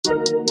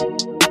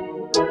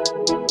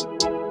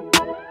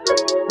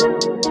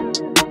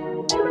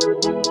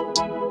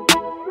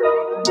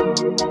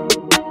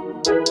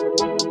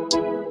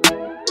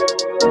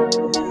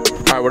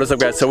What is up,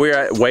 guys? So we're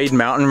at Wade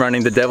Mountain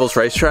running the Devil's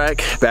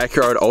Racetrack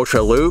Backyard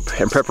Ultra Loop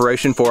in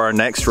preparation for our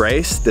next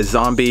race, the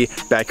Zombie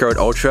Backyard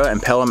Ultra in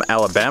Pelham,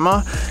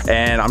 Alabama.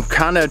 And I'm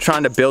kind of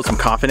trying to build some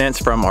confidence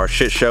from our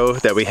shit show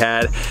that we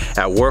had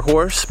at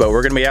Warhorse, but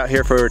we're gonna be out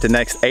here for the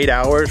next 8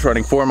 hours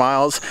running 4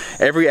 miles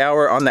every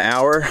hour on the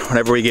hour.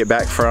 Whenever we get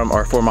back from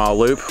our 4-mile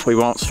loop, we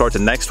won't start the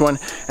next one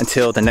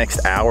until the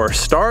next hour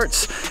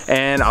starts.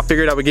 And I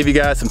figured I would give you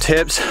guys some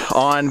tips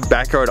on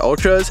Backyard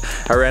Ultras.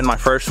 I ran my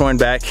first one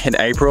back in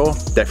April.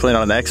 Definitely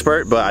not an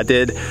expert, but I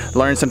did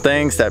learn some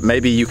things that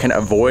maybe you can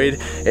avoid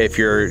if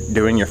you're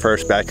doing your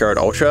first Backyard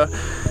Ultra.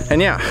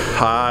 And yeah,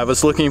 I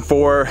was looking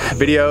for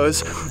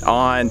videos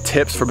on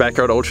tips for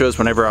Backyard Ultras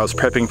whenever I was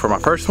prepping for my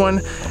first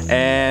one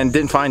and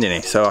didn't find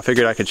any. So I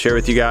figured I could share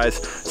with you guys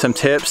some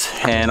tips,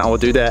 and I will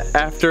do that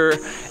after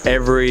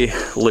every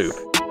loop.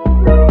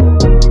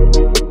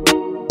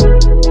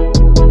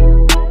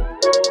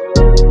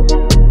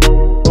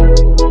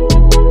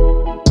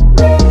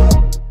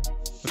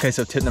 Okay,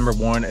 so tip number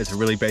 1 is a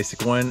really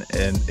basic one,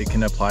 and it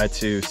can apply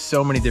to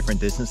so many different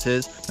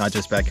distances, not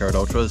just Backyard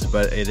Ultras,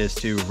 but it is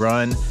to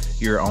run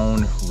your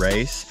own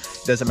race.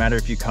 It doesn't matter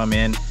if you come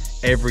in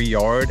every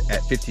yard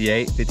at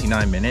 58,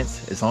 59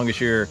 minutes, as long as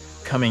you're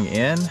coming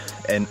in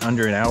and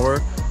under an hour,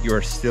 you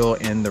are still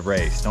in the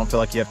race. Don't feel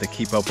like you have to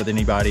keep up with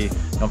anybody.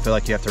 Don't feel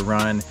like you have to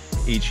run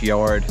each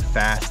yard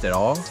fast at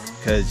all,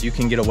 because you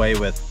can get away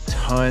with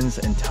tons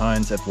and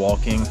tons of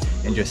walking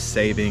and just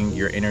saving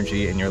your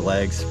energy and your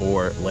legs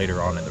for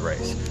later on in the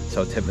race.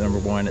 So tip number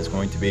 1 is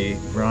going to be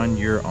run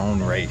your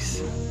own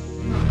race.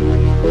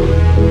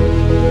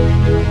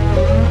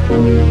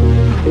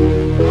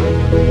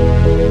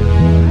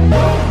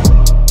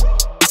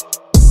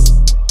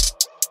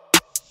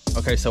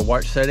 Okay, so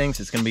watch settings,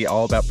 it's gonna be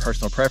all about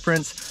personal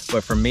preference,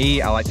 but for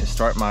me, I like to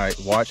start my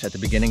watch at the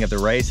beginning of the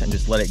race and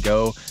just let it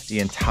go the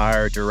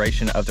entire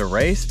duration of the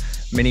race.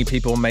 Many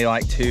people may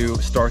like to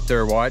start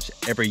their watch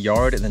every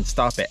yard and then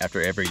stop it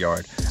after every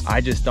yard.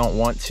 I just don't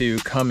want to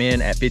come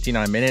in at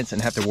 59 minutes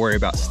and have to worry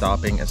about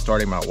stopping and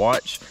starting my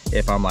watch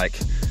if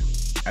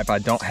I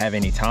don't have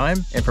any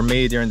time. And for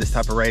me, during this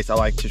type of race, I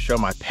like to show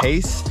my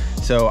pace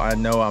so I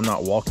know I'm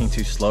not walking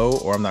too slow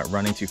or I'm not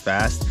running too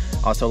fast.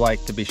 I also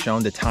like to be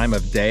shown the time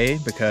of day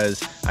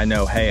because I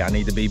know, hey, I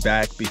need to be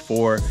back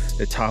before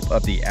the top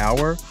of the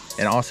hour.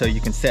 And also you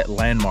can set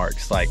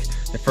landmarks, like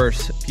the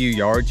first few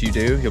yards you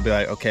do, you'll be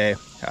like, okay,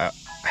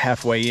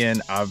 halfway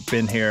in, I've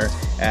been here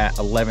at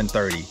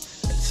 11:30.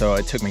 So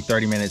it took me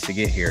 30 minutes to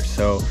get here.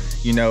 So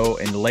you know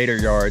in the later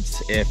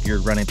yards if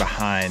you're running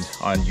behind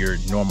on your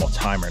normal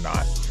time or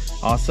not.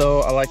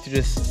 Also, I like to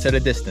just set a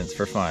distance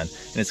for fun.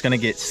 And it's gonna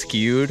get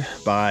skewed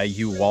by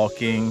you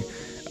walking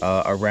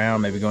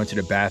around, maybe going to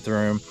the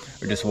bathroom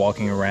or just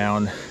walking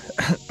around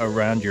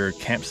around your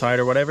campsite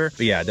or whatever.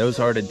 But yeah, those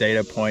are the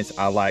data points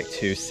I like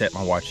to set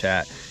my watch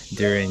at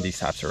during these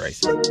types of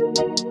races.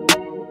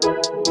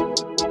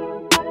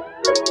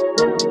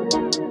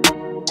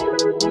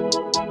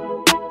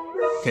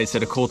 Okay, so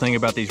the cool thing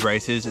about these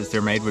races is they're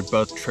made with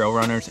both trail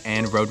runners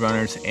and road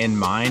runners in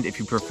mind. If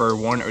you prefer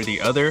one or the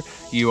other,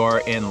 you are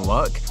in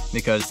luck,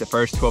 because the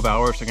first 12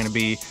 hours are gonna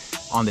be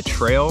on the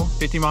trail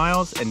 50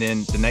 miles, and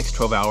then the next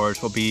 12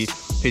 hours will be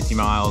 50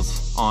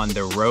 miles on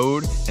the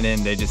road, and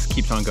then they just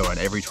keeps on going.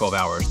 Every 12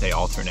 hours they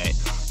alternate.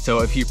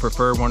 So if you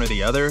prefer one or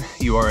the other,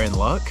 you are in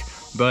luck.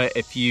 But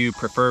if you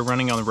prefer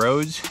running on the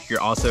roads,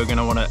 you're also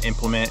gonna wanna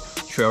implement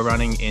trail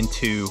running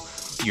into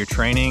your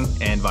training,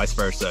 and vice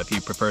versa. If you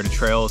prefer the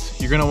trails,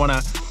 you're gonna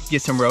wanna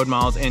get some road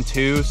miles in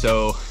too,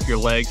 so your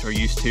legs are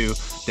used to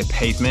the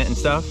pavement and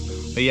stuff.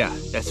 But yeah,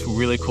 that's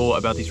really cool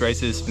about these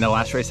races. In the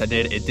last race I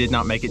did, it did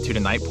not make it to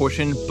the night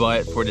portion,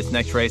 but for this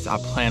next race, I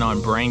plan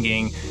on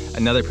bringing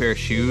another pair of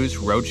shoes,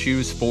 road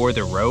shoes for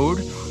the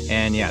road.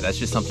 And yeah, that's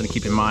just something to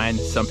keep in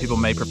mind. Some people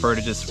may prefer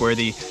to just wear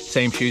the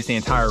same shoes the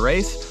entire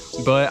race,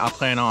 but I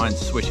plan on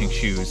switching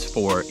shoes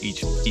for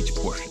each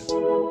portion.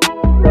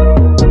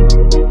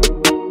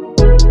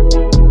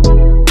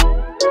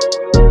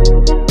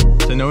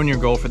 So knowing your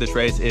goal for this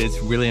race is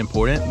really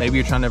important. Maybe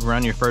you're trying to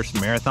run your first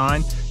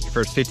marathon, your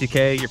first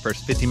 50K, your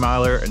first 50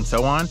 miler, and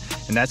so on,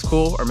 and that's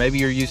cool. Or maybe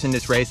you're using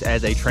this race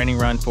as a training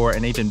run for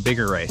an even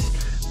bigger race.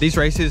 These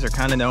races are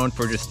kind of known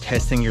for just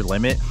testing your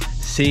limit,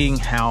 seeing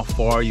how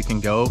far you can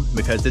go,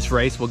 because this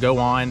race will go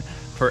on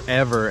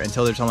forever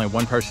until there's only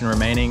one person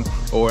remaining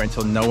or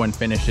until no one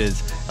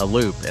finishes a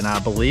loop. And I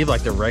believe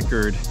like the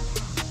record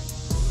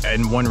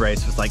in one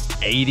race was like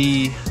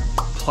 80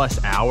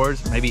 plus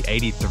hours, maybe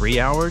 83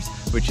 hours,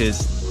 which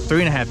is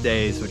 3.5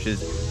 days, which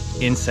is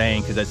insane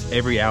because that's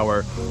every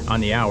hour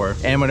on the hour.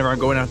 And whenever I'm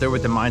going out there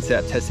with the mindset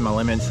of testing my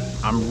limits,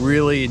 I'm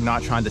really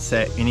not trying to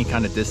set any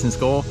kind of distance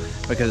goal,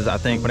 because I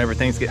think whenever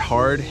things get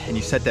hard and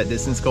you set that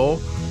distance goal,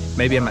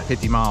 maybe I'm at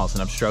 50 miles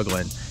and I'm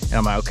struggling, and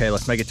I'm like, okay,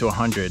 let's make it to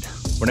 100.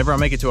 Whenever I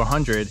make it to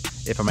 100,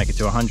 if I make it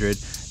to 100,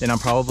 then I'm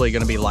probably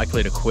gonna be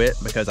likely to quit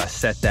because I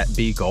set that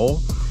B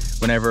goal.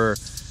 whenever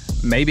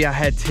maybe I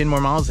had 10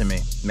 more miles in me,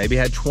 maybe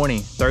I had 20,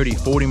 30,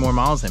 40 more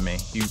miles in me.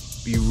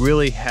 You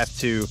really have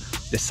to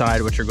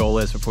decide what your goal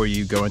is before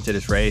you go into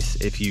this race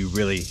if you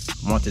really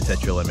want to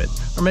set your limit.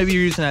 Or maybe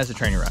you're using it as a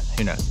training run,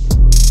 who knows?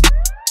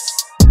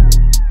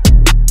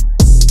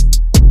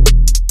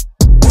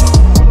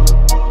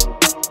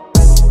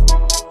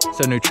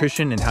 So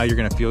nutrition and how you're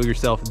gonna fuel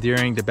yourself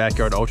during the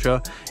Backyard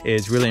Ultra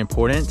is really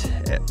important,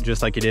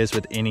 just like it is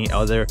with any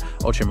other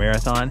ultra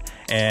marathon.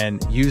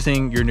 And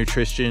using your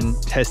nutrition,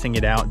 testing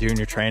it out during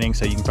your training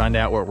so you can find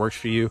out what works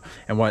for you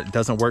and what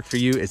doesn't work for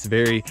you is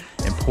very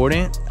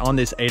important. On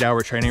this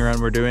 8-hour training run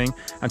we're doing,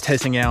 I'm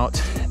testing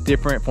out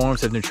different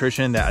forms of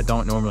nutrition that I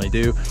don't normally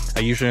do.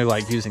 I usually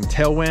like using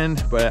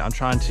Tailwind, but I'm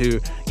trying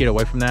to get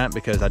away from that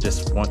because I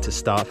just want to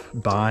stop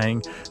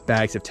buying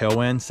bags of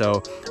Tailwind.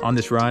 So on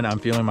this run, I'm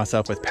fueling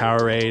myself with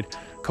Powerade,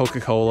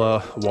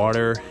 Coca-Cola,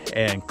 water,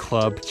 and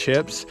club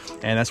chips,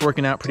 and that's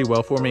working out pretty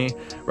well for me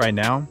right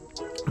now.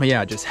 But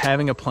yeah, just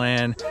having a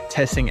plan,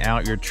 testing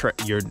out your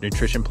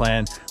nutrition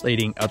plan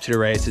leading up to the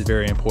race is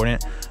very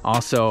important.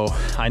 Also,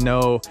 I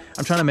know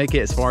I'm trying to make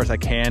it as far as I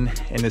can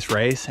in this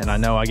race, and I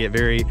know I get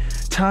very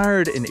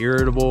tired and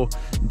irritable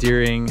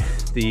during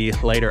the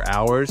later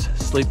hours.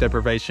 Sleep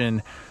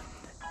deprivation,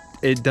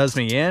 it does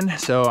me in,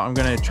 so I'm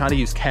gonna try to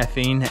use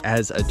caffeine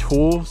as a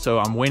tool. So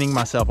I'm weaning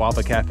myself off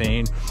of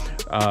caffeine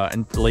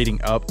and leading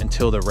up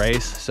until the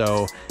race,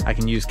 so I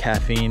can use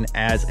caffeine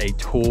as a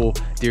tool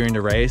during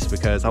the race,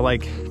 because I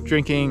like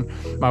drinking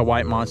my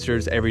white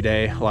monsters every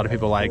day. A lot of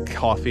people like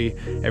coffee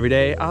every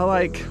day. I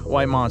like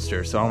white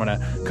monsters, so I'm gonna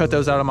cut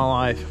those out of my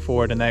life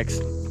for the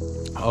next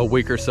a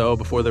week or so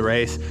before the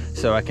race,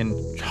 so I can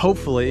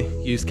hopefully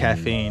use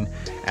caffeine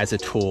as a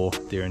tool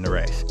during the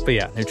race. But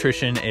yeah,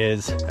 nutrition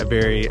is a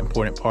very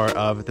important part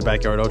of the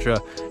Backyard Ultra,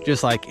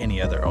 just like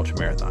any other ultra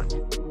marathon.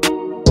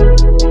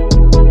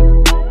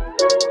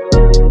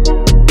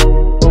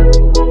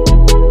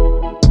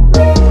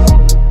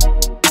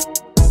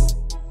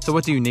 So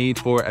what do you need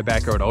for a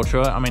Backyard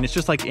Ultra? I mean, it's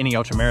just like any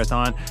ultra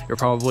marathon. You'll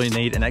probably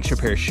need an extra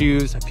pair of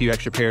shoes, a few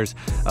extra pairs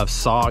of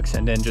socks,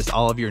 and then just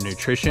all of your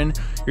nutrition.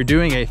 You're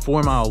doing a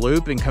 4-mile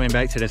loop and coming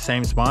back to the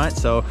same spot,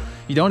 so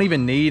you don't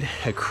even need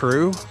a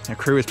crew. A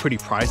crew is pretty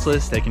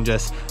priceless. They can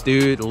just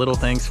do the little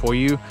things for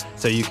you,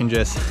 so you can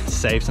just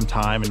save some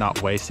time and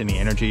not waste any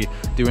energy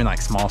doing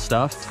like small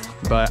stuff.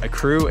 But a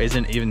crew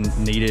isn't even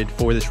needed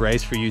for this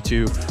race for you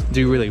to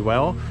do really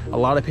well. A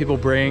lot of people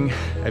bring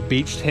a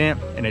beach tent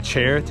and a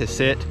chair to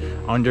sit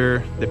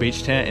under the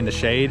beach tent in the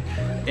shade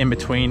in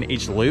between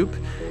each loop,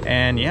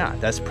 and yeah,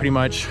 that's pretty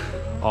much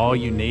all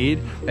you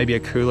need. Maybe a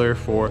cooler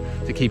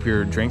to keep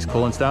your drinks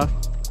cool and stuff,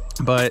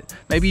 but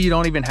maybe you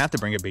don't even have to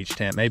bring a beach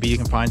tent. Maybe you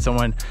can find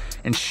someone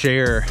and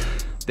share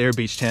their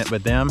beach tent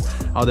with them.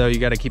 Although you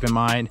got to keep in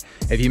mind,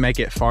 if you make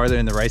it farther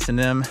in the race than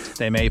them,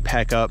 they may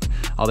pack up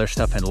all their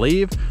stuff and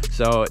leave,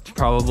 so it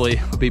probably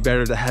would be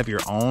better to have your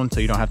own so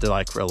you don't have to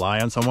like rely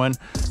on someone.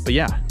 But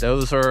yeah,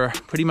 those are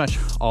pretty much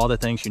all the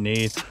things you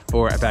need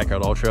for a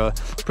Backyard Ultra.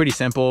 Pretty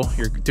simple.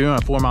 You're doing a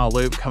 4-mile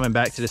loop coming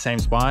back to the same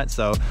spot,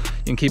 so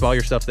you can keep all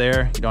your stuff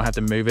there. You don't have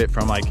to move it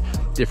from like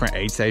different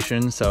aid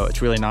stations, so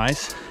it's really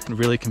nice and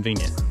really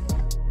convenient.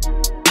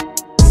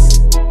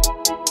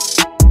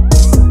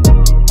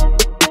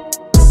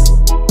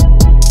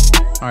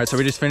 All right, so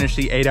we just finished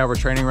the 8-hour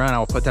training run.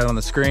 I'll put that on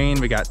the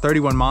screen. We got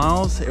 31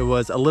 miles. It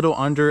was a little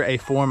under a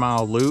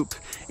 4-mile loop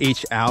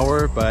each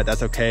hour, but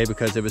that's okay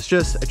because it was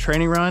just a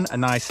training run, a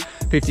nice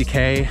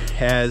 50K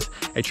as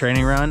a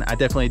training run. I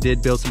definitely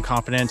did build some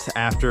confidence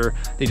after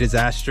the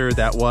disaster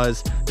that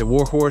was the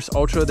Warhorse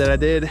Ultra that I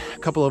did a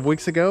couple of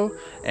weeks ago,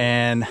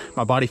 and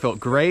my body felt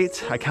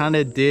great. I kind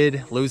of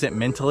did lose it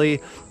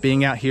mentally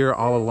being out here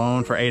all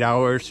alone for 8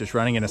 hours, just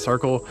running in a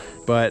circle,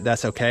 but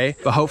that's okay.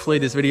 But hopefully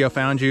this video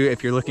found you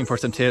if you're looking for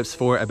some tips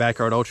for a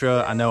Backyard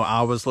Ultra. I know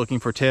I was looking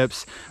for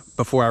tips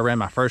before I ran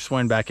my first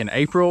one back in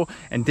April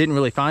and didn't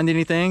really find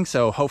anything,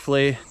 so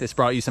hopefully this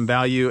brought you some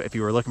value if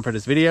you were looking for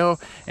this video,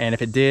 and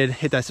if it did,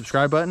 hit that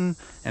subscribe button,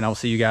 and I will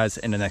see you guys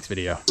in the next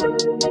video.